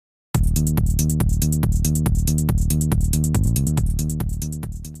Hi,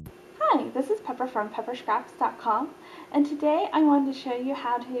 this is Pepper from pepperscraps.com, and today I wanted to show you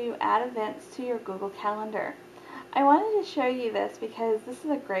how to add events to your Google Calendar. I wanted to show you this because this is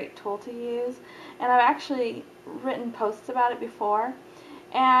a great tool to use, and I've actually written posts about it before.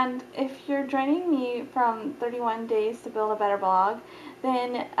 And if you're joining me from 31 Days to Build a Better Blog,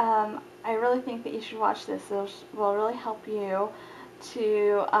 then I really think that you should watch this. It will really help you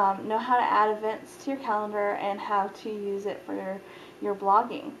to know how to add events to your calendar and how to use it for your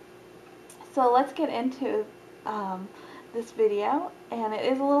blogging. So let's get into this video, and it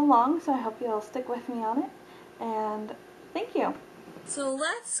is a little long, so I hope you'll stick with me on it, and thank you. So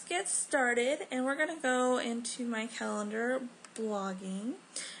let's get started, and we're going to go into my calendar blogging,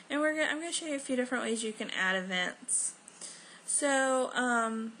 and I'm going to show you a few different ways you can add events. So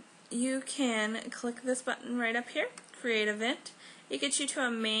you can click this button right up here, create event. It gets you to a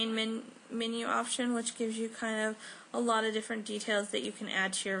main menu option, which gives you kind of a lot of different details that you can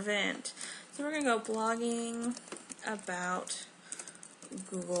add to your event. So we're going to go blogging about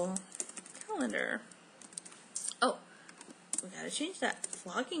Google Calendar. Oh, we got to change that.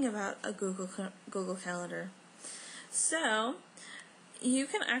 Blogging about a Google Calendar. So you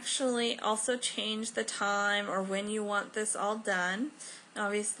can actually also change the time or when you want this all done.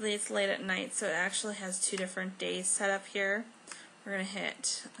 Obviously it's late at night, so it actually has two different days set up here. We're going to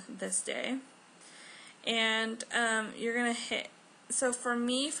hit this day. And you're going to hit, so for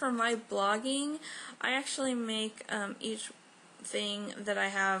me, for my blogging, I actually make each thing that I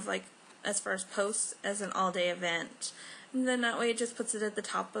have, like as far as posts, as an all-day event. And then that way it just puts it at the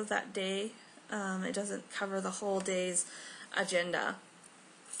top of that day. It doesn't cover the whole day's agenda.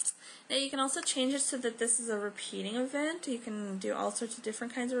 Now you can also change it so that this is a repeating event. You can do all sorts of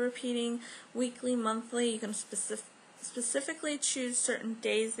different kinds of repeating, weekly, monthly. You can specifically choose certain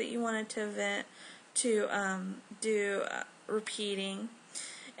days that you wanted to do repeating.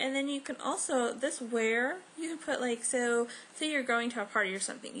 And then you can also, this where, you can put like, so say you're going to a party or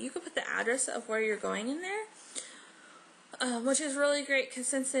something, you could put the address of where you're going in there, which is really great because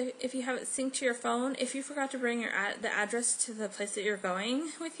since if you have it synced to your phone, if you forgot to bring the address to the place that you're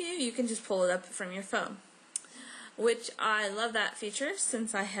going with you, you can just pull it up from your phone. Which I love that feature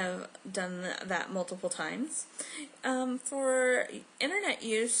since I have done that multiple times. For internet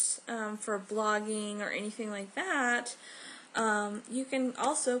use, for blogging or anything like that, you can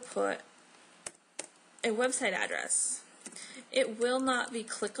also put a website address. It will not be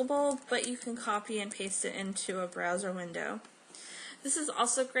clickable, but you can copy and paste it into a browser window. This is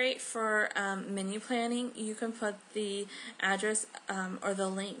also great for menu planning. You can put the address or the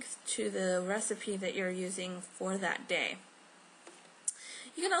link to the recipe that you're using for that day.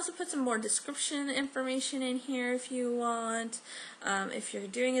 You can also put some more description information in here if you want. If you're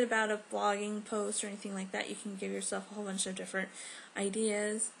doing it about a blogging post or anything like that, you can give yourself a whole bunch of different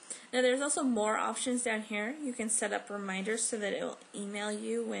ideas. Now there's also more options down here. You can set up reminders so that it will email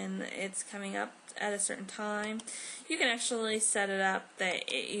you when it's coming up at a certain time. You can actually set it up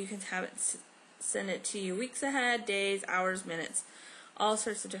that you can have it send it to you weeks ahead, days, hours, minutes, all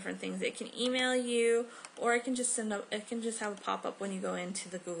sorts of different things. It can email you, or it can just have a pop-up when you go into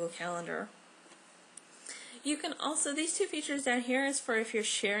the Google Calendar. You can also, these two features down here is for if you're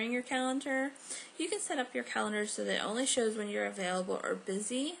sharing your calendar. You can set up your calendar so that it only shows when you're available or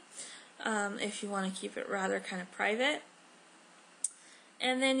busy, if you want to keep it rather kind of private.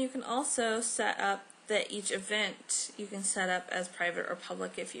 And then you can also set up that each event you can set up as private or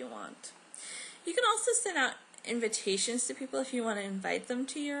public if you want. You can also send out invitations to people if you want to invite them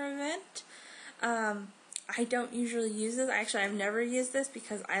to your event. I don't usually use this. Actually, I've never used this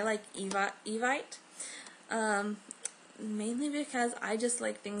because I like Evite. Mainly because I just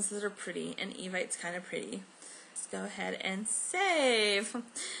like things that are pretty, and Evite's kind of pretty. Let's go ahead and save.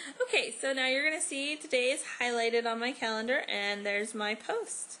 Okay, so now you're going to see today is highlighted on my calendar, and there's my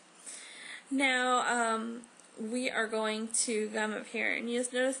post. Now, we are going to come up here, and you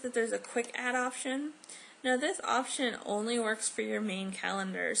just notice that there's a quick add option. Now this option only works for your main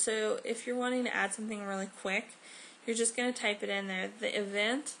calendar, so if you're wanting to add something really quick, you're just going to type it in there, the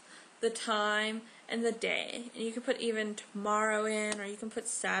event, the time, and the day. And you can put even tomorrow in, or you can put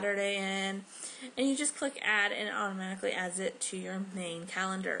Saturday in, and you just click add and it automatically adds it to your main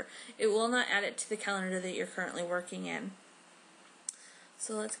calendar. It will not add it to the calendar that you're currently working in.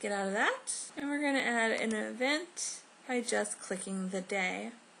 So let's get out of that, and we're going to add an event by just clicking the day.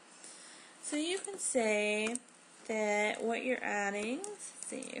 So you can say that what you're adding, let's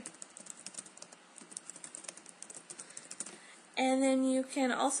see, and then you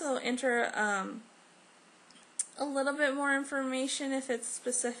can also enter a little bit more information if it's a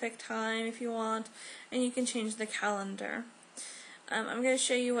specific time if you want, and you can change the calendar. I'm going to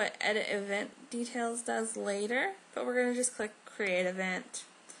show you what Edit Event Details does later, but we're going to just click Create Event,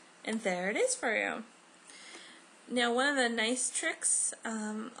 and there it is for you. Now, one of the nice tricks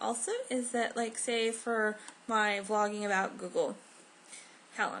also is that, like, say for my vlogging about Google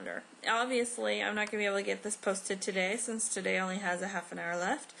Calendar. Obviously, I'm not going to be able to get this posted today since today only has a half an hour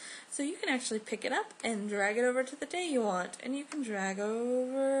left. So you can actually pick it up and drag it over to the day you want. And you can drag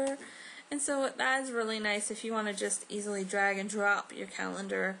over. And so that is really nice if you want to just easily drag and drop your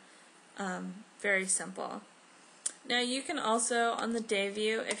calendar. Very simple. Now you can also, on the day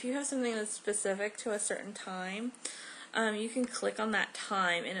view, if you have something that's specific to a certain time, you can click on that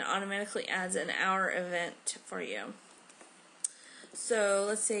time and it automatically adds an hour event for you. So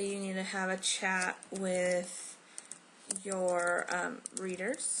let's say you need to have a chat with your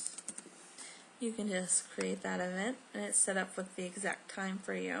readers. You can just create that event and it's set up with the exact time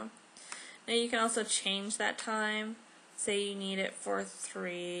for you. Now you can also change that time. Say you need it for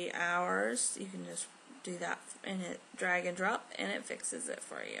 3 hours. You can just do that and it drag and drop and it fixes it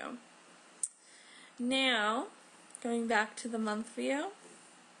for you. Now, going back to the month view,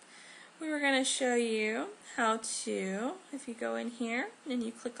 we were going to show you how to, if you go in here and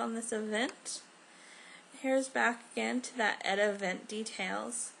you click on this event, here's back again to that Edit Event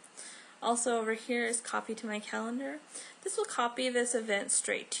Details. Also over here is Copy to My Calendar. This will copy this event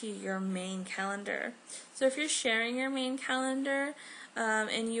straight to your main calendar. So if you're sharing your main calendar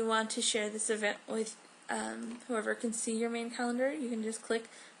and you want to share this event with whoever can see your main calendar, you can just click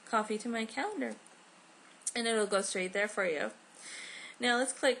Copy to My Calendar and it'll go straight there for you. Now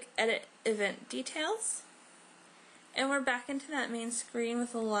let's click Edit Event Details, and we're back into that main screen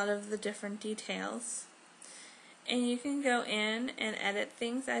with a lot of the different details. And you can go in and edit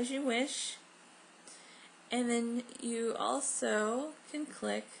things as you wish, and then you also can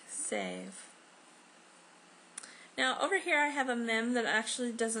click Save. Now over here I have a mem that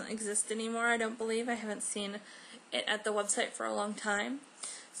actually doesn't exist anymore, I don't believe. I haven't seen it at the website for a long time.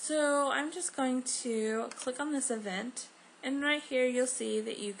 So I'm just going to click on this event, and right here you'll see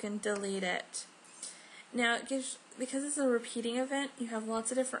that you can delete it. Now it gives, because it's a repeating event, you have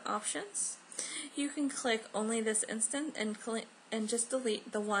lots of different options. You can click only this instant and just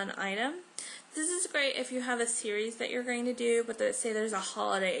delete the one item. This is great if you have a series that you're going to do, but say there's a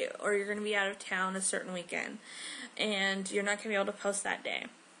holiday or you're going to be out of town a certain weekend and you're not going to be able to post that day.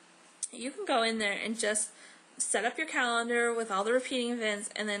 You can go in there and just set up your calendar with all the repeating events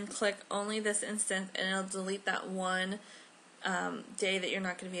and then click only this instant and it'll delete that one day that you're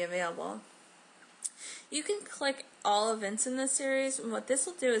not going to be available. You can click all events in this series, and what this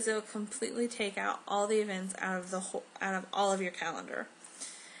will do is it will completely take out all the events out of all of your calendar.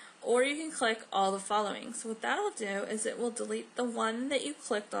 Or you can click all the following. So what that will do is it will delete the one that you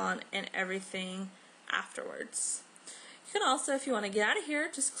clicked on and everything afterwards. You can also, if you want to get out of here,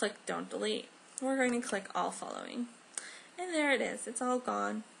 just click Don't Delete. We're going to click All Following. And there it is. It's all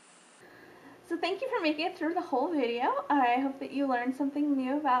gone. So thank you for making it through the whole video. I hope that you learned something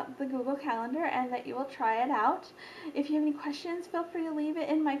new about the Google Calendar and that you will try it out. If you have any questions, feel free to leave it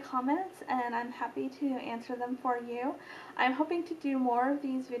in my comments and I'm happy to answer them for you. I'm hoping to do more of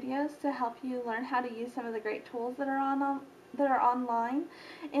these videos to help you learn how to use some of the great tools that are online.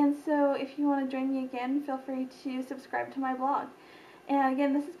 And so if you want to join me again, feel free to subscribe to my blog. And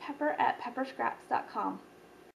again, this is Pepper at pepperscraps.com.